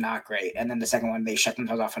was not great, and then the second one they shut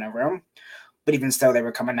themselves off in a room. But even still, they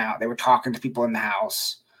were coming out. They were talking to people in the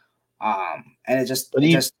house, and it just But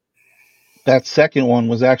it just that second one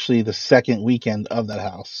was actually the second weekend of that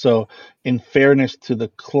house. So in fairness to the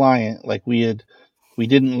client, like, we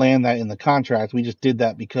didn't land that in the contract. We just did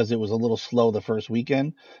that because it was a little slow the first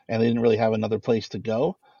weekend, and they didn't really have another place to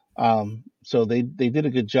go. So they did a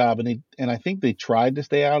good job, and I think they tried to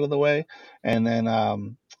stay out of the way. And then,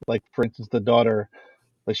 like, for instance, the daughter,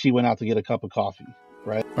 like, she went out to get a cup of coffee,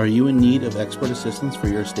 right? Are you in need of expert assistance for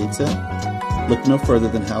your estate sale? Look no further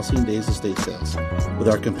than Halcyon Days Estate Sales. With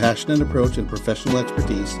our compassionate approach and professional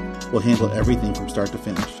expertise, we'll handle everything from start to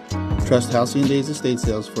finish. Trust Halcyon Days Estate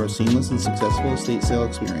Sales for a seamless and successful estate sale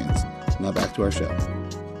experience. Now back to our show.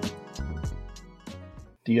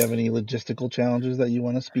 Do you have any logistical challenges that you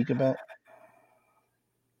want to speak about?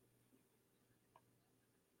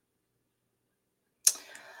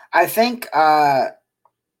 I think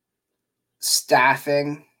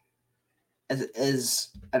staffing is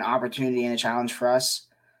an opportunity and a challenge for us.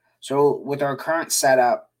 So with our current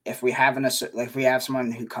setup, if we have like if we have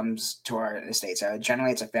someone who comes to our estate, so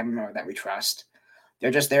generally it's a family member that we trust. They're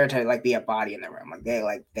just there to like be a body in the room.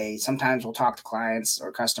 Like they sometimes will talk to clients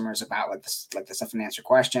or customers about like the stuff and answer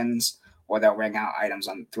questions, or they'll ring out items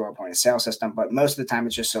on through our point of sale system. But most of the time,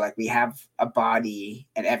 it's just so like we have a body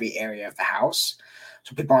in every area of the house,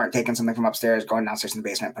 so people aren't taking something from upstairs, going downstairs in the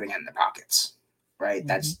basement, putting it in their pockets. Right. Hmm.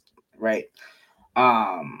 That's right.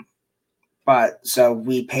 Um, but so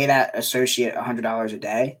we pay that associate $100 a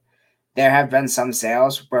day. There have been some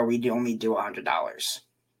sales where we only do $100.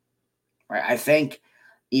 Right. I think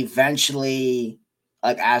eventually,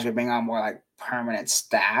 like as we bring on more like permanent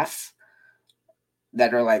staff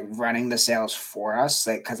that are like running the sales for us,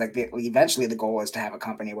 like because like eventually the goal is to have a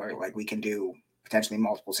company where like we can do potentially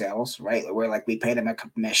multiple sales, right? Where like we pay them a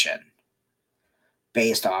commission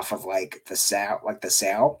based off of like the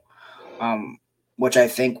sale, um, which I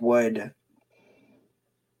think would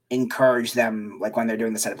encourage them like when they're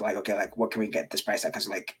doing the setup, like okay, like what can we get this price at? Because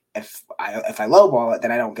like if I lowball it,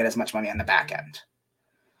 then I don't get as much money on the back end,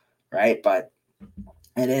 right? But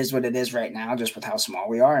it is what it is right now, just with how small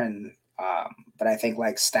we are. And but I think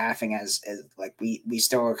like staffing is like we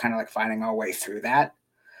still are kind of like finding our way through that,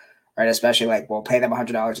 right? Especially like we'll pay them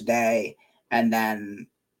 $100 a day, and then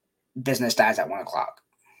business dies at 1 o'clock,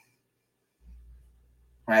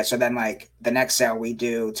 right? So then like the next sale we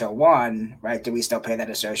do till 1, right? Do we still pay that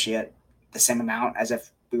associate the same amount as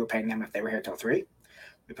if we were paying them if they were here till 3?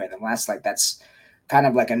 We pay them less. Like that's kind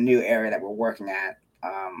of like a new area that we're working at,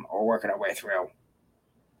 or working our way through.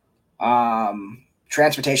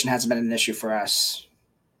 Transportation hasn't been an issue for us.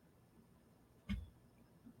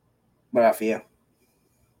 What about for you?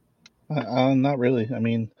 Not really. I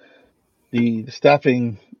mean, the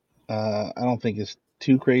staffing, I don't think is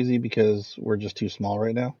too crazy because we're just too small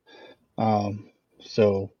right now.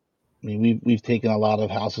 So, I mean, we've taken a lot of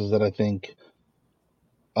houses that I think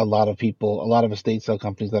a lot of people, a lot of estate sale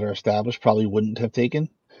companies that are established probably wouldn't have taken.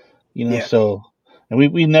 Yeah, So, and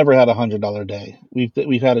we've never had $100 day.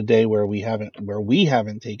 We've had a day where we haven't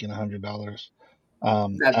taken $100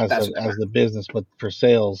 that's a as different. the business, but for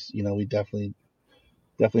sales, we definitely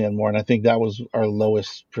had more. And I think that was our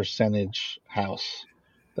lowest percentage house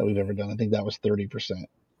that we've ever done. I think that was 30%,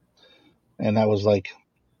 and that was like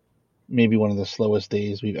maybe one of the slowest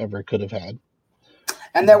days we've ever could have had.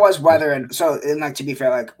 And You there know, was just weather, and so and like to be fair,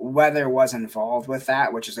 like weather was involved with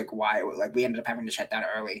that, which is like why like we ended up having to shut down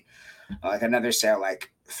early. Like another sale,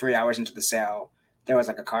 like 3 hours into the sale, there was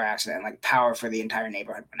like a car accident, and like power for the entire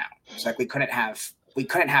neighborhood went out. So like we couldn't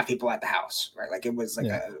have people at the house, right? Like it was like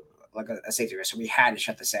yeah, a safety risk, so we had to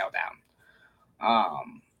shut the sale down.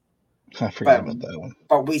 Um, I forgot but about that one.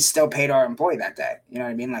 but we still paid our employee that day. You know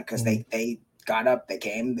what I mean? Like because Hmm. they got up, they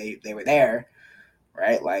came, they were there,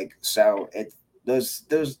 right? Like so it those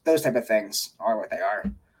type of things are what they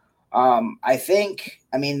are. I think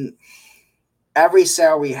I mean every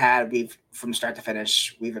sale we had, we've from start to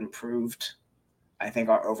finish, we've improved. I think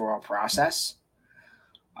our overall process.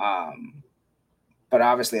 Um, but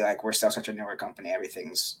obviously, like we're still such a newer company,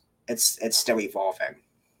 it's still evolving.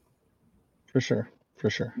 For sure, for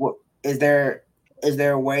sure. What is there? Is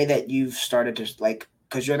there a way that you've started to like?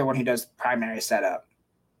 Because you're the one who does primary setup.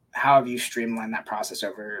 How have you streamlined that process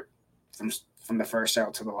over from from the first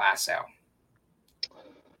sale to the last sale?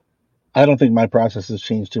 I don't think my process has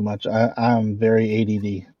changed too much. I'm very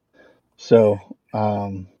ADD, so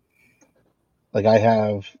like I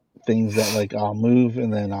have things that like I'll move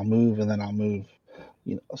and then I'll move and then I'll move.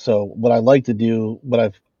 So what I like to do,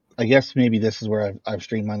 I guess maybe this is where I've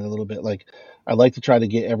streamlined it a little bit. Like I like to try to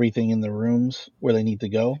get everything in the rooms where they need to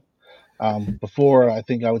go. Before, I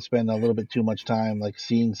think I would spend a little bit too much time like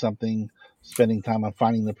seeing something, spending time on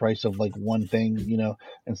finding the price of like one thing,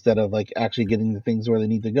 instead of like actually getting the things where they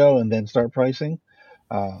need to go and then start pricing.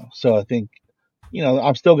 So I think,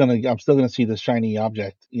 I'm still gonna see this shiny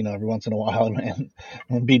object, every once in a while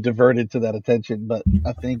and be diverted to that attention. But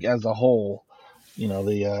I think as a whole,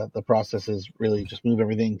 the process is really just move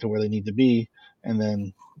everything to where they need to be and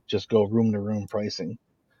then just go room to room pricing,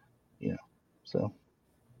 you know. So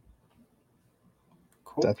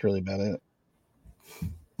Cool. that's really about it.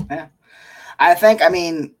 Yeah. I think, I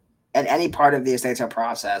mean, at any part of the estate sale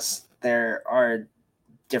process, there are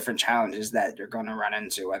different challenges that you're going to run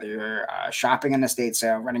into, whether you're shopping an estate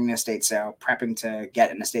sale, running an estate sale, prepping to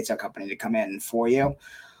get an estate sale company to come in for you.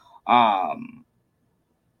 Um,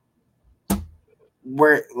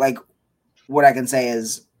 we're like, what I can say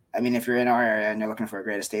is, I mean, if you're in our area and you're looking for a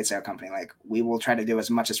great estate sale company, like we will try to do as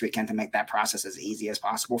much as we can to make that process as easy as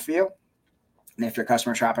possible for you. And if your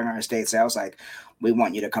customer shopping our estate sales, like we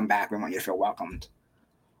want you to come back, we want you to feel welcomed.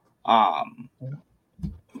 Um,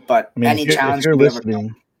 but I mean, any if challenge you're we overcome.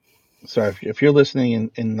 listening, sorry, if you're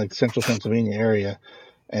listening in like central Pennsylvania area,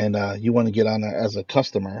 and you want to get on as a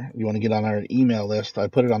customer, you want to get on our email list. I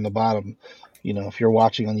put it on the bottom, if you're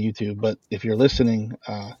watching on YouTube, but if you're listening,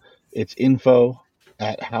 it's info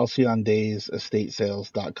at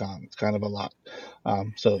halcyondaysestatesales.com. It's kind of a lot.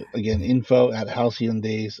 So again, info at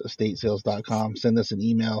halcyondaysestatesales.com. Send us an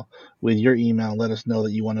email with your email. Let us know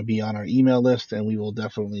that you want to be on our email list, and we will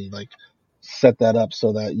definitely set that up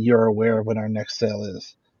so that you're aware of when our next sale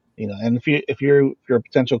is. And if you're a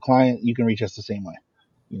potential client, you can reach us the same way.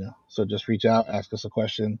 So just reach out, ask us a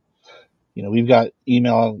question. We've got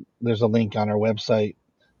email. There's a link on our website,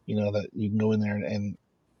 that you can go in there and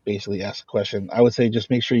basically ask a question. I would say just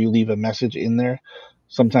make sure you leave a message in there.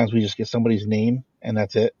 Sometimes we just get somebody's name and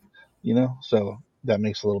that's it, so that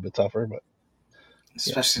makes it a little bit tougher, but yeah.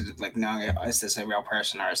 Especially like knowing, is this a real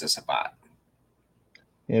person or is this a bot?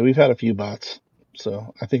 Yeah, we've had a few bots.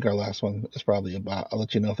 So I think our last one is probably a bot. I'll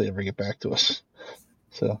let you know if they ever get back to us.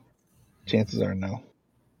 So chances are no.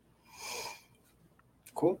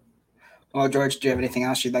 Cool. Well, George, do you have anything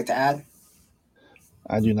else you'd like to add?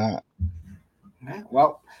 I do not. Okay.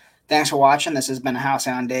 Well, thanks for watching. This has been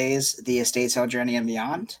Halcyon Days, the estate sale journey and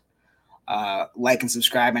beyond. Like and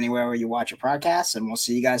subscribe anywhere where you watch your podcasts, and we'll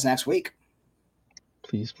see you guys next week.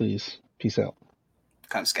 Please, please. Peace out.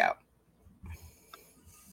 Cub Scout.